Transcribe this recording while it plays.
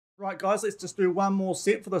Right, guys, let's just do one more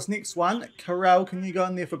set for this next one. Corral, can you go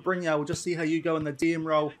in there for Brynjar? We'll just see how you go in the DM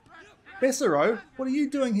role. Bassirou, what are you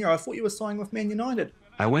doing here? I thought you were signing with Man United.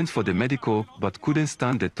 I went for the medical, but couldn't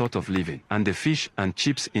stand the thought of leaving. And the fish and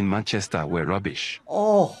chips in Manchester were rubbish.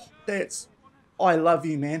 Oh, I love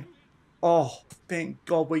you, man. Oh, thank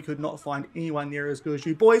God we could not find anyone near as good as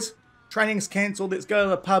you. Boys, training's cancelled. Let's go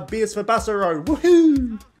to the pub. Beers for Bassirou.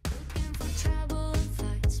 Woohoo!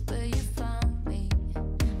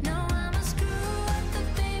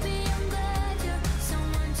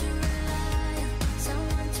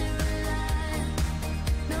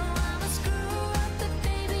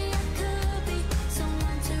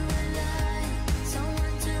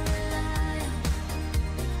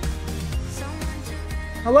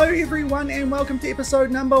 Hello everyone and welcome to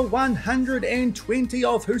episode number 120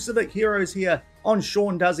 of Husavik Heroes here on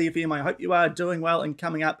Shaun Does FM. I hope you are doing well, and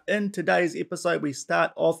coming up in today's episode we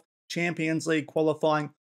start off Champions League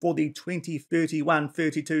qualifying for the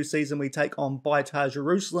 2031-32 season. We take on Beitar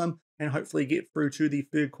Jerusalem and hopefully get through to the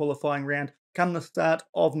third qualifying round. Come the start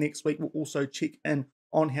of next week, we'll also check in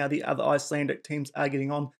on how the other Icelandic teams are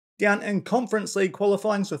getting on down in Conference League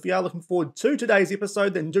qualifying. So if you are looking forward to today's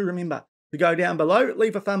episode, then do remember to go down below,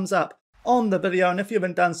 leave a thumbs up on the video, and if you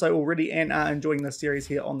haven't done so already and are enjoying this series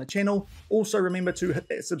here on the channel, also remember to hit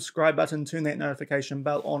that subscribe button, turn that notification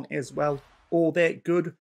bell on as well, all that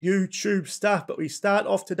good YouTube stuff. But we start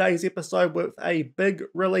off today's episode with a big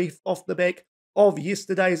relief off the back of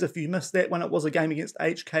yesterday's. If you missed that one, it was a game against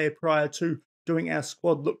HK prior to doing our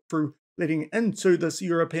squad look through leading into this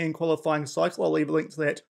European qualifying cycle. I'll leave a link to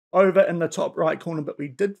that over in the top right corner, but we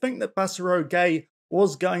did think that Bassirou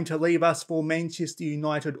was going to leave us for Manchester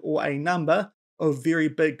United or a number of very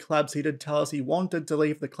big clubs. He did tell us he wanted to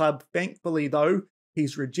leave the club. Thankfully, though,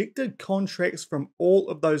 he's rejected contracts from all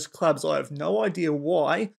of those clubs. I have no idea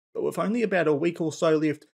why, but with only about a week or so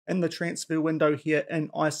left in the transfer window here in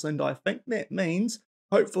Iceland, I think that means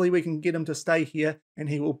hopefully we can get him to stay here and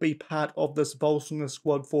he will be part of this Völsungur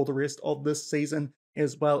squad for the rest of this season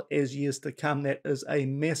as well as years to come. That is a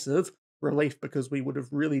massive relief because we would have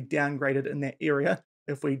really downgraded in that area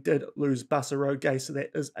if we did lose Bassirou. So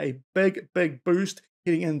that is a big boost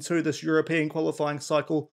heading into this European qualifying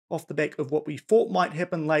cycle off the back of what we thought might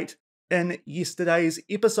happen late in yesterday's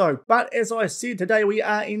episode. But as I said, today we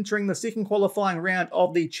are entering the second qualifying round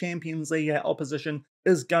of the Champions League. Our opposition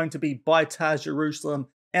is going to be Beitar Jerusalem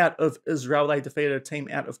out of Israel. They defeated a team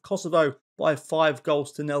out of Kosovo by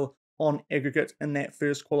 5-0 on aggregate in that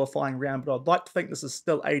first qualifying round. But I'd like to think this is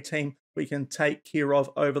still a team we can take care of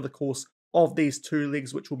over the course of these two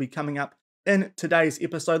legs, which will be coming up in today's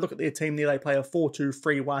episode. Look at their team there. They play a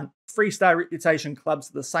 4-2-3-1. 3-star reputation clubs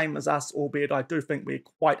are the same as us, albeit I do think we're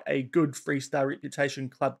quite a good 3-star reputation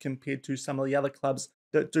club compared to some of the other clubs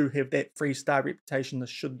that do have that 3-star reputation. This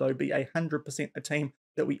should, though, be 100% a team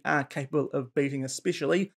that we are capable of beating,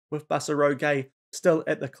 especially with Bassirou still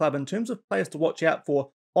at the club. In terms of players to watch out for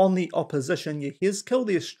on the opposition, Yehezkel,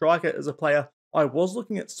 their striker, is a player I was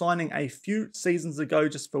looking at signing a few seasons ago.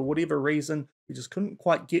 Just for whatever reason, we just couldn't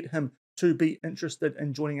quite get him to be interested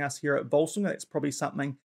in joining us here at Völsungur. That's probably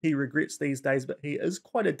something he regrets these days, but he is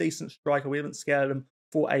quite a decent striker. We haven't scouted him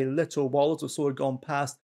for a little while as we've sort of gone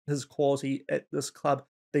past his quality at this club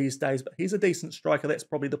these days, but he's a decent striker. That's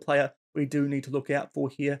probably the player we do need to look out for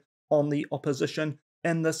here on the opposition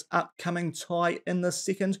in this upcoming tie in the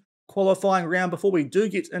second qualifying round. Before we do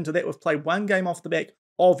get into that, we've played one game off the back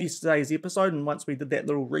of yesterday's episode, and once we did that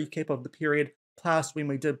little recap of the period past when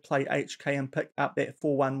we did play HK and pick up that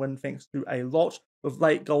 4-1 win thanks to a lot of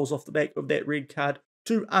late goals off the back of that red card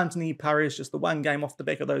to Anthony Paris. Just the one game off the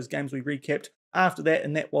back of those games we recapped after that,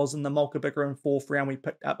 and that was in the Malkabiker in fourth round. We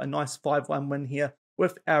picked up a nice 5-1 win here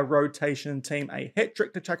with our rotation team, a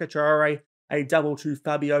hat-trick to Chakachare, a double to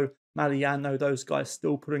Fabio Mariano. Those guys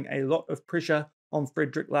still putting a lot of pressure on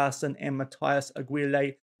Frederick Larsson and Matthias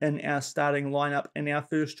Aguilera in our starting lineup in our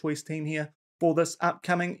first choice team here for this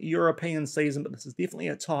upcoming European season. But this is definitely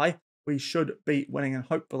a tie we should be winning, and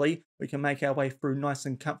hopefully we can make our way through nice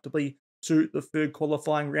and comfortably to the third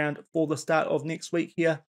qualifying round for the start of next week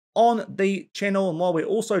here on the channel. And while we're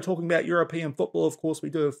also talking about European football, of course, we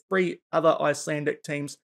do have 3 other Icelandic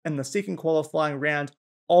teams in the second qualifying round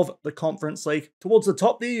of the Conference League. Towards the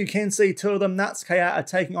top there, you can see 2 of them. Natskaya are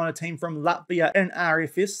taking on a team from Latvia in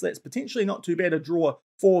RFS. So that's potentially not too bad a draw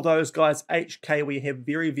for those guys. HK, we have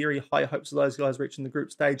very high hopes of those guys reaching the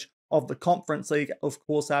group stage of the Conference League. Of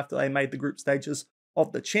course, after they made the group stages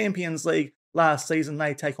of the Champions League last season,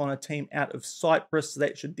 they take on a team out of Cyprus. So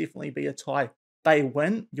that should definitely be a tie they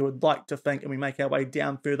win, you would like to think, and we make our way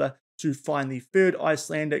down further to find the third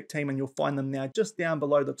Icelandic team, and you'll find them now just down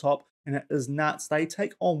below the top and it is nuts. They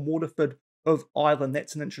take on Waterford of Ireland.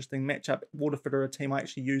 That's an interesting matchup. Waterford are a team I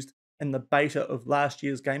actually used in the beta of last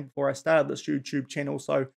year's game before I started this YouTube channel,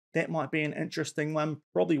 so that might be an interesting one.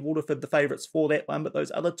 Probably Waterford the favourites for that one, but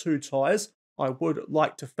those other two ties, I would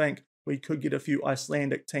like to think we could get a few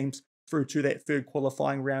Icelandic teams through to that third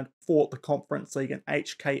qualifying round for the Conference League. And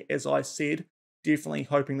HK, as I said, definitely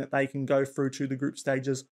hoping that they can go through to the group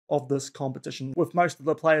stages of this competition, with most of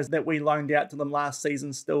the players that we loaned out to them last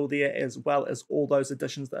season still there, as well as all those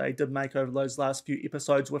additions that they did make over those last few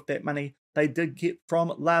episodes with that money they did get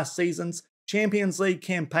from last season's Champions League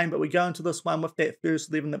campaign. But we go into this one with that first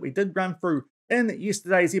 11 that we did run through in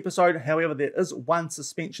yesterday's episode. However, there is one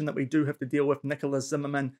suspension that we do have to deal with. Nicholas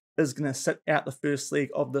Zimmerman is going to sit out the first leg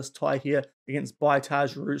of this tie here against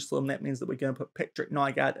Beitar Jerusalem. That means that we're going to put Patrick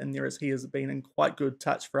Nygaard in there, as he has been in quite good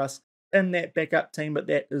touch for us in that backup team. But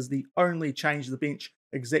that is the only change to the bench,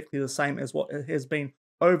 exactly the same as what it has been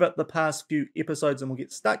over the past few episodes. And we'll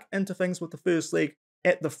get stuck into things with the first leg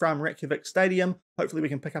at the From Reykjavik Stadium. Hopefully we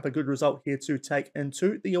can pick up a good result here to take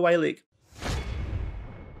into the away leg.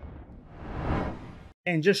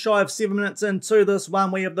 And just shy of 7 minutes into this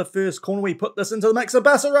one, we have the first corner. We put this into the mixer.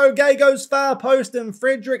 Bassirou, Gay goes far post, and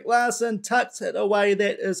Frederick Larsson tucks it away.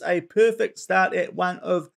 That is a perfect start at one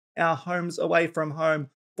of our homes away from home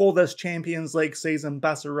for this Champions League season.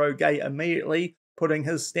 Bassirou Gay immediately putting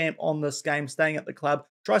his stamp on this game, staying at the club.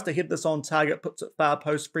 Tries to head this on target, puts it far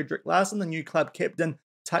post. Frederick Larsson, the new club captain,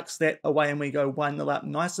 tucks that away, and we go 1-0 up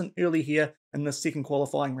nice and early here in the second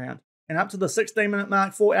qualifying round. And up to the 16-minute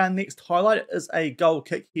mark for our next highlight, it is a goal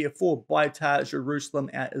kick here for Beitar Jerusalem,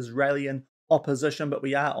 our Israeli opposition. But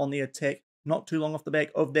we are on the attack not too long off the back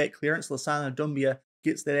of that clearance. Lasana Dumbia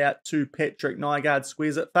gets that out to Patrick Nygaard,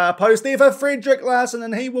 squares it far post there for Frederick Larsson,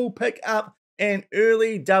 and he will pick up an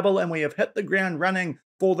early double. And we have hit the ground running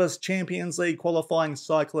for this Champions League qualifying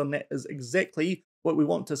cycle, and that is exactly what we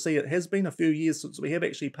want to see. It has been a few years since we have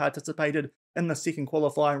actually participated in the second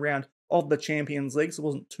qualifying round of the Champions League, so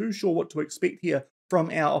wasn't too sure what to expect here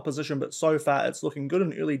from our opposition, but so far it's looking good.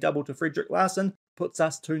 An early double to Frederick Larsson puts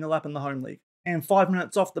us 2-0 up in the home league. And 5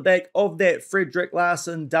 minutes off the back of that Frederick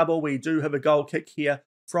Larsson double, we do have a goal kick here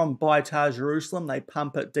from Beitar Jerusalem. They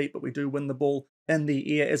pump it deep, but we do win the ball in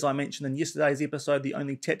the air. As I mentioned in yesterday's episode, the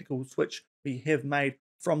only tactical switch we have made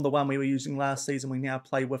from the one we were using last season, we now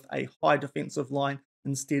play with a high defensive line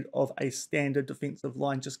instead of a standard defensive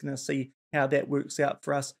line. Just going to see how that works out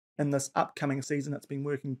for us in this upcoming season. It's been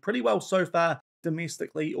working pretty well so far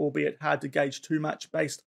domestically, albeit hard to gauge too much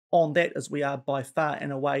based on that, as we are by far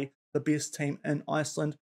and away the best team in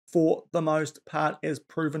Iceland for the most part, as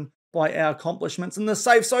proven by our accomplishments in the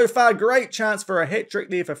save so far. Great chance for a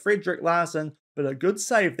hat-trick there for Frederick Larsson, but a good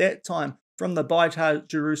save that time from the Beitar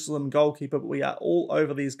Jerusalem goalkeeper. But we are all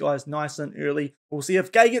over these guys nice and early. We'll see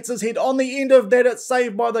if Gay gets his head on the end of that. It's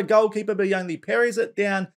saved by the goalkeeper, but he only parries it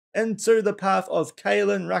down into the path of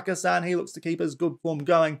Kalen Rakasan. He looks to keep his good form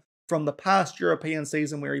going from the past European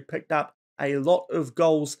season, where he picked up a lot of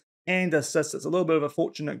goals and assists. It's a little bit of a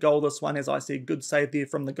fortunate goal, this one. As I said, good save there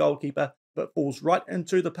from the goalkeeper, but falls right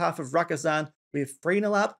into the path of Rakasan. We're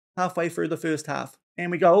 3-0 up halfway through the first half. And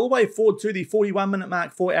we go all the way forward to the 41-minute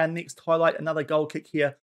mark for our next highlight. Another goal kick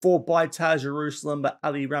here for Beitar Jerusalem, but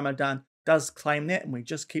Ali Ramadan does claim that, and we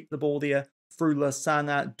just keep the ball there through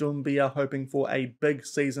Lasana Dumbia, hoping for a big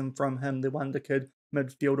season from him, the wonder kid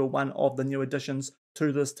midfielder, one of the new additions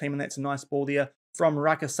to this team. And that's a nice ball there from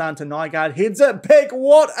Rakasan to Nygaard. Heads it back.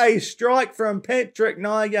 What a strike from Patrick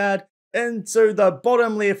Nygaard into the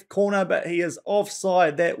bottom left corner, but he is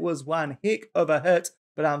offside. That was one heck of a hit,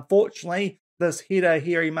 but unfortunately this header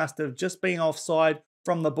here, he must have just been offside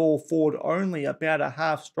from the ball forward, only about a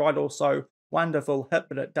half stride or so. Wonderful hit,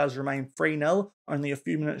 but it does remain 3-0, only a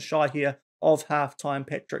few minutes shy here of half-time.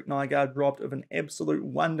 Patrick Nygaard robbed of an absolute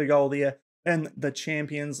wonder goal there in the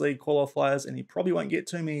Champions League qualifiers, and he probably won't get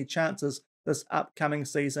too many chances this upcoming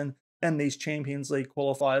season in these Champions League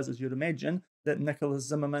qualifiers, as you'd imagine that Nicholas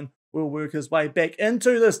Zimmerman will work his way back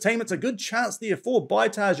into this team. It's a good chance there for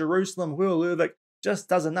Beitar Jerusalem. Husavik just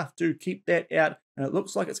does enough to keep that out, and it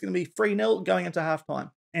looks like it's going to be 3-0 going into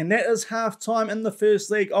halftime. And that is halftime in the first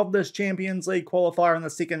leg of this Champions League qualifier in the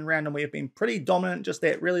second round, and we have been pretty dominant. Just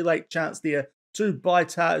that really late chance there to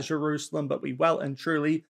Beitar Jerusalem, but we well and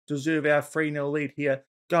truly deserve our 3-0 lead here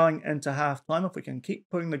going into halftime. If we can keep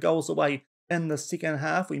putting the goals away in the second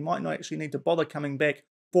half, we might not actually need to bother coming back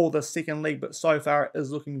for the second leg, but so far it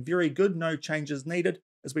is looking very good. No changes needed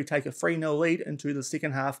as we take a 3-0 lead into the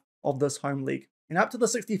second half of this home league. And up to the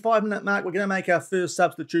 65-minute mark, we're going to make our first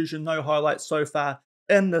substitution. No highlights so far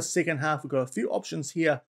in the second half. We've got a few options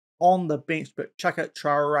here on the bench, but Chaka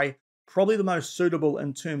Traore probably the most suitable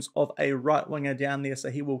in terms of a right winger down there. So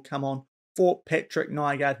he will come on for Patrick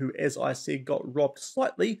Nygaard, who, as I said, got robbed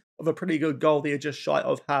slightly of a pretty good goal there, just shy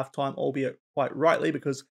of halftime, albeit quite rightly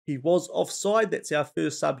because he was offside. That's our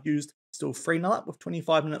first sub used, still 3-0 up with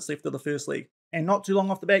 25 minutes left of the first leg. And not too long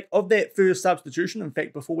off the back of that first substitution, in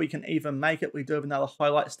fact, before we can even make it, we do have another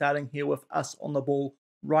highlight starting here with us on the ball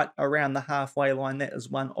right around the halfway line. That is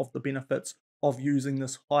one of the benefits of using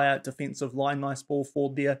this higher defensive line. Nice ball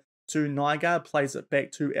forward there to Nygaard, plays it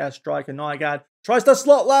back to our striker Nygaard, tries to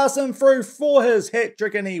slot Larson through for his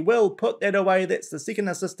hat-trick, and he will put that away. That's the second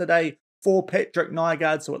assist today for Patrick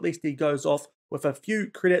Nygaard, so at least he goes off with a few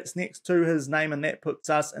credits next to his name, and that puts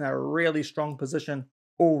us in a really strong position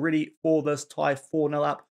already for this tie, 4-0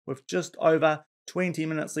 up with just over 20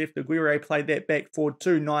 minutes left. Aguirre played that back forward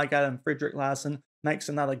to Nygaard, and Frederick Larson makes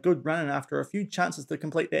another good run, and after a few chances to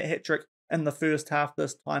complete that hat-trick in the first half,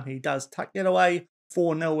 this time he does tuck that away,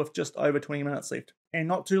 4-0 with just over 20 minutes left. And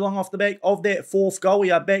not too long off the back of that fourth goal,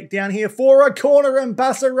 we are back down here for a corner, and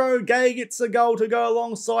Bassirou Gay gets a goal to go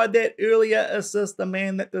alongside that earlier assist. The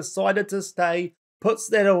man that decided to stay puts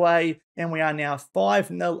that away, and we are now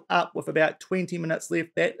 5-0 up with about 20 minutes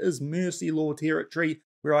left. That is Mercy Law territory,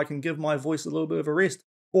 where I can give my voice a little bit of a rest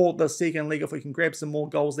for the second leg. If we can grab some more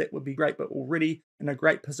goals, that would be great, but already in a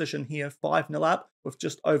great position here, 5-0 up with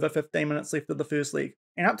just over 15 minutes left of the first leg.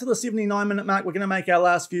 And up to the 79-minute mark, we're going to make our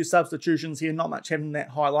last few substitutions here. Not much having that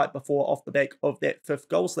highlight before off the back of that fifth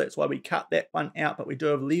goal, so that's why we cut that one out. But we do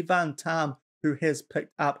have Levan Tam, who has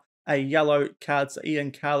picked up a yellow card, so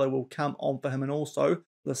Ian Carlo will come on for him. And also,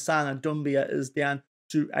 Lassana Doumbia is down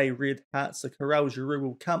to a red card, so Karel Giroux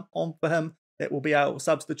will come on for him. That will be our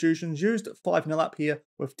substitutions used. 5-0 up here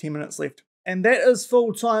with 10 minutes left. And that is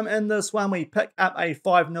full time in this one. We pick up a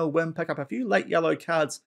 5-0 win, pick up a few late yellow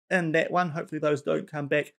cards in that one. Hopefully those don't come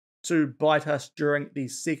back to bite us during the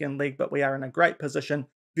second leg, but we are in a great position.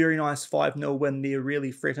 Very nice 5-0 win there,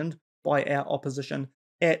 really threatened by our opposition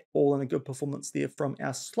at all, and a good performance there from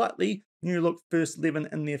our slightly new look first 11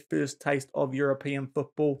 in their first taste of European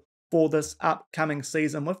football for this upcoming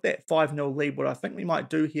season. With that 5-0 lead, what I think we might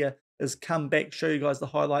do here is come back, show you guys the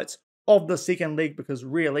highlights of the second leg, because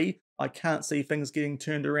really I can't see things getting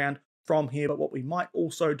turned around from here. But what we might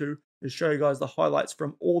also do is show you guys the highlights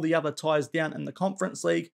from all the other ties down in the Conference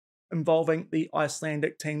League involving the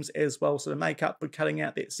Icelandic teams as well. So to make up for cutting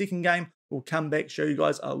out that second game, we'll come back, show you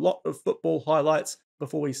guys a lot of football highlights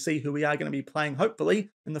before we see who we are going to be playing, hopefully,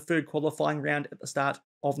 in the third qualifying round at the start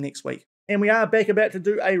of next week. And we are back about to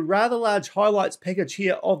do a rather large highlights package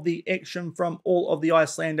here of the action from all of the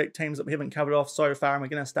Icelandic teams that we haven't covered off so far. And we're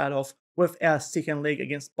going to start off with our second leg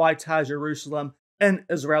against Beitar Jerusalem in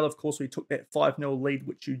Israel. Of course, we took that 5-0 lead,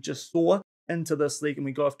 which you just saw, into this league, and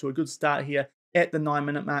we got off to a good start here at the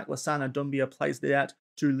 9-minute mark. Lassana Doumbia plays that out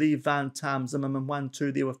to Levan Tam. Zimmerman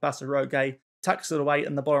 1-2 there with Bassirou Gay, tucks it away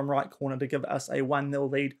in the bottom right corner to give us a 1-0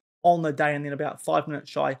 lead on the day. And then about 5 minutes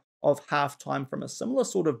shy of half-time from a similar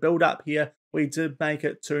sort of build-up here, we did make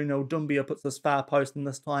it 2-0. Doumbia puts this far post, and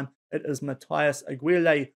this time it is Matthias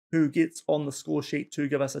Aguirre who gets on the score sheet to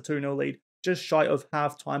give us a 2-0 lead just shy of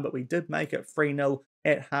half-time, but we did make it 3-0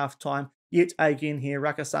 at half-time. Yet again here,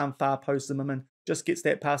 Rakasan far post. Zimmerman just gets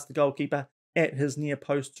that past the goalkeeper at his near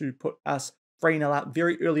post to put us 3-0 up.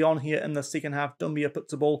 Very early on here in the second half, Doumbia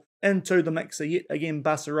puts the ball into the mixer. Yet again,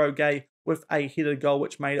 Bassirou Gay with a headed goal,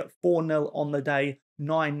 which made it 4-0 on the day,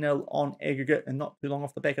 9-0 on aggregate, and not too long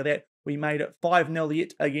off the back of that, we made it 5-0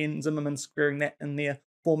 yet again. Zimmerman squaring that in there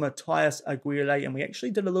for Matthias Aguirre, and we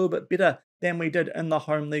actually did a little bit better than we did in the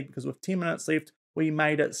home league, because with 10 minutes left, we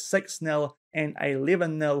made it 6-0 and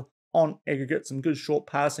 11-0 on aggregate. Some good short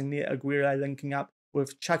passing there, Aguirre linking up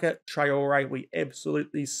with Chaka Traore. We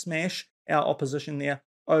absolutely smash our opposition there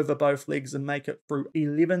over both legs and make it through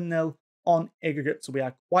 11-0 on aggregate, so we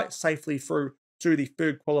are quite safely through to the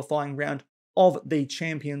third qualifying round of the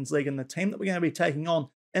Champions League. And the team that we're going to be taking on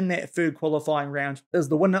in that third qualifying round is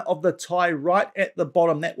the winner of the tie right at the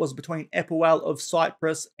bottom. That was between Apoel of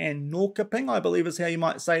Cyprus and Norrköping, I believe is how you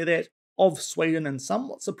might say that, of Sweden. And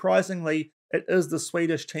somewhat surprisingly, it is the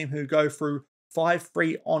Swedish team who go through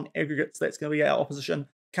 5-3 on aggregate. So that's going to be our opposition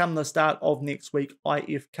come the start of next week,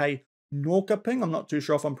 IFK Norrköping. I'm not too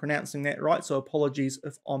sure if I'm pronouncing that right, so apologies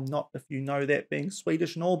if I'm not, if you know that, being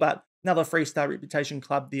Swedish and all, but another 3-star reputation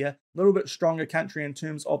club there. A little bit stronger country in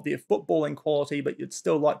terms of their footballing quality, but you'd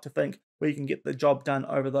still like to think we can get the job done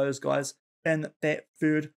over those guys in that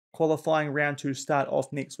third qualifying round to start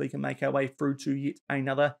off next week and make our way through to yet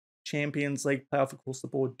another Champions League playoff. Of course, the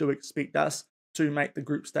board do expect us to make the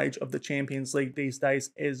group stage of the Champions League these days,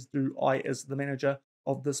 as do I as the manager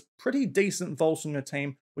of this pretty decent Völsungur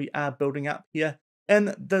team we are building up here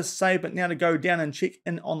in this save. But now to go down and check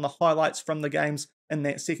in on the highlights from the games in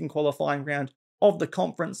that second qualifying round of the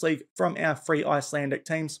Conference League from our three Icelandic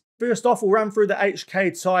teams. First off, we'll run through the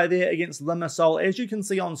HK tie there against Limassol. As you can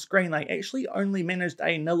see on screen, they actually only managed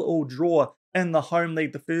a 0-0 draw in the home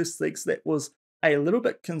league, the first league, so that was a little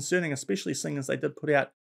bit concerning, especially seeing as they did put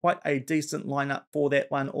out quite a decent lineup for that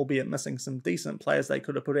one, albeit missing some decent players they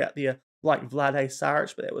could have put out there, like Vlade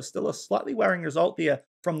Saric, but that was still a slightly worrying result there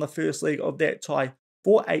from the first league of that tie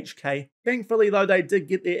for HK. Thankfully, though, they did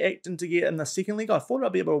get their act into gear in the second league. I thought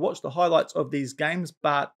I'd be able to watch the highlights of these games,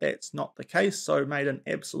 but that's not the case, so made an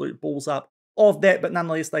absolute balls up of that, but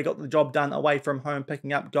nonetheless, they got the job done away from home,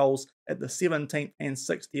 picking up goals at the 17th and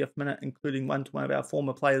 60th minute, including one to one of our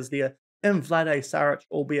former players there in Vlade Saric,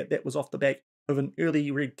 albeit that was off the back of an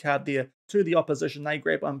early red card there to the opposition. They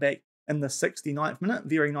grab one back in the 69th minute.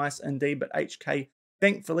 Very nice indeed, but HK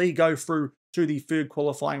thankfully go through to the third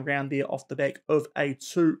qualifying round there off the back of a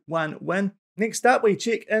 2-1 win. Next up, we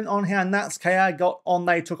check in on how Nuts KR got on.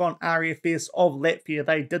 They took on RFS of Latvia.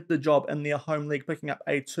 They did the job in their home league, picking up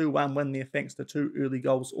a 2-1 win there thanks to 2 early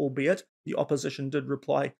goals, albeit the opposition did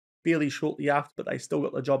reply fairly shortly after, but they still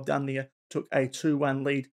got the job done there, took a 2-1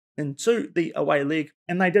 lead into the away leg,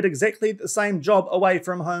 and they did exactly the same job away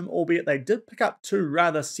from home, albeit they did pick up 2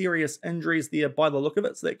 rather serious injuries there by the look of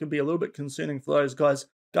it, so that could be a little bit concerning for those guys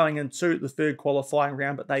going into the third qualifying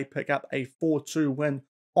round, but they pick up a 4-2 win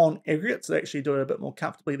on aggregate, so they actually do it a bit more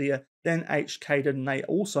comfortably there than HK did, and they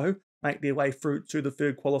also make their way through to the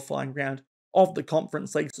third qualifying round of the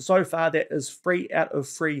Conference League. So far, that is 3 out of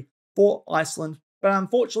 3 for Iceland. But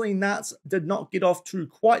unfortunately, Nuts did not get off to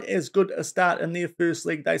quite as good a start in their first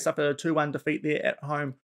league. They suffered a 2-1 defeat there at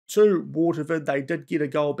home to Waterford. They did get a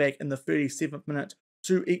goal back in the 37th minute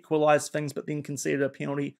to equalise things, but then conceded a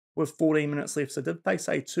penalty with 14 minutes left. So did face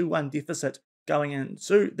a 2-1 deficit going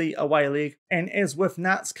into the away leg. And as with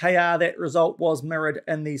Nuts KR, that result was mirrored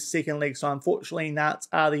in the second leg. So unfortunately, Nuts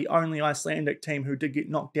are the only Icelandic team who did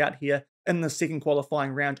get knocked out here in the second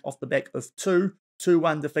qualifying round off the back of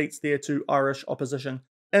 2-1 defeats there to Irish opposition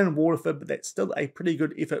in Waterford, but that's still a pretty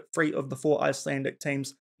good effort, 3 of the 4 Icelandic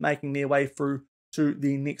teams making their way through to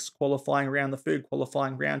the next qualifying round, the third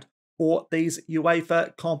qualifying round for these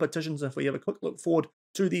UEFA competitions. If we have a quick look forward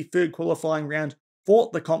to the third qualifying round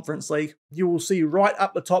for the Conference League, you will see right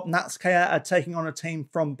up the top, Nuts KR are taking on a team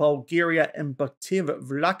from Bulgaria in Batev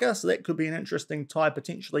Vlaka, so that could be an interesting tie,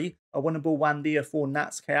 potentially a winnable one there for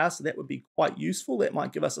Nuts KR, so that would be quite useful. That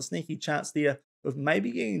might give us a sneaky chance there of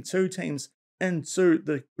maybe getting 2 teams into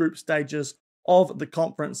the group stages of the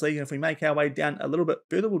Conference League. And if we make our way down a little bit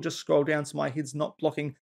further, we'll just scroll down so my head's not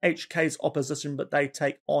blocking HK's opposition, but they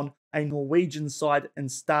take on a Norwegian side in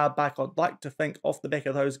Starbak. I'd like to think off the back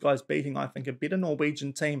of those guys beating, I think, a better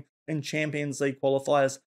Norwegian team in Champions League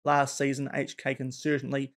qualifiers last season. HK can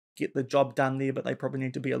certainly get the job done there, but they probably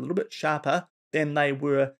need to be a little bit sharper than they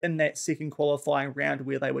were in that second qualifying round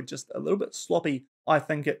where they were just a little bit sloppy, I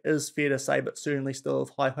think it is fair to say, but certainly still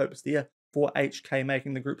have high hopes there for HK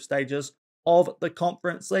making the group stages of the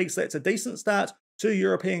Conference League. So that's a decent start to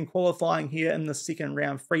European qualifying here in the second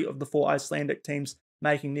round. 3 of the 4 Icelandic teams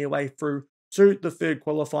making their way through to the third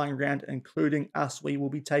qualifying round, including us. We will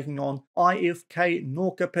be taking on IFK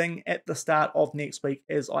Norrköping at the start of next week.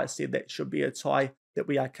 As I said, that should be a tie that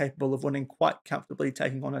we are capable of winning quite comfortably,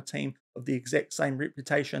 taking on a team of the exact same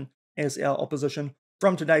reputation as our opposition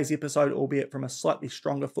from today's episode, albeit from a slightly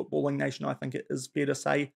stronger footballing nation, I think it is fair to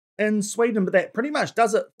say, in Sweden. But that pretty much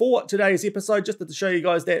does it for today's episode, just to show you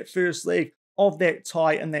guys that first leg of that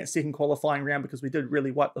tie in that second qualifying round, because we did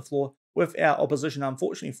really wipe the floor with our opposition.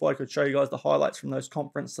 Unfortunately, if I could show you guys the highlights from those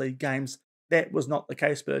Conference League games, that was not the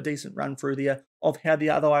case, but a decent run through there of how the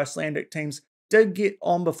other Icelandic teams did get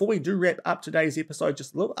on. Before we do wrap up today's episode,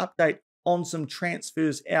 just a little update on some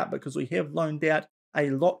transfers out, because we have loaned out a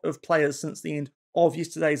lot of players since the end of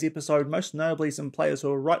yesterday's episode, most notably some players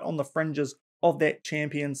who are right on the fringes of that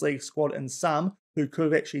Champions League squad, and some who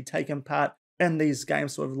could have actually taken part in these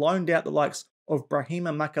games. So we've loaned out the likes of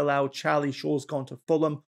Brahima Makalau. Charlie Shaw's gone to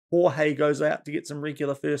Fulham. Jorge goes out to get some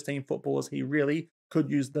regular first team footballers. He really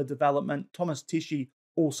could use the development. Thomas Teshi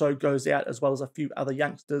also goes out, as well as a few other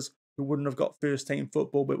youngsters who wouldn't have got first team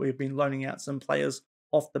football, but we've been loaning out some players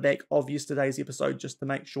off the back of yesterday's episode just to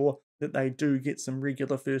make sure that they do get some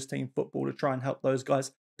regular first team football to try and help those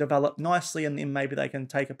guys develop nicely, and then maybe they can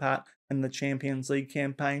take a part in the Champions League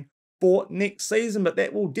campaign for next season. But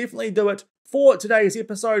that will definitely do it for today's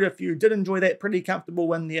episode. If you did enjoy that pretty comfortable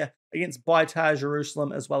win there against Beitar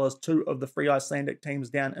Jerusalem, as well as 2 of the 3 Icelandic teams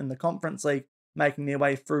down in the Conference League making their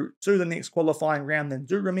way through to the next qualifying round, then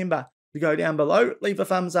do remember to go down below, leave a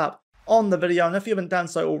thumbs up on the video. And if you haven't done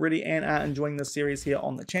so already and are enjoying this series here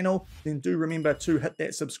on the channel, then do remember to hit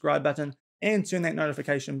that subscribe button and turn that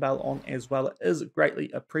notification bell on as well. It is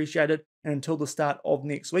greatly appreciated. And until the start of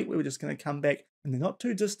next week, we're just going to come back in the not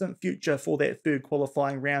too distant future for that third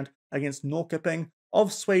qualifying round against Norrköping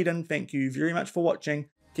of Sweden. Thank you very much for watching.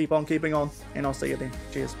 Keep on keeping on, and I'll see you then.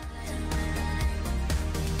 Cheers.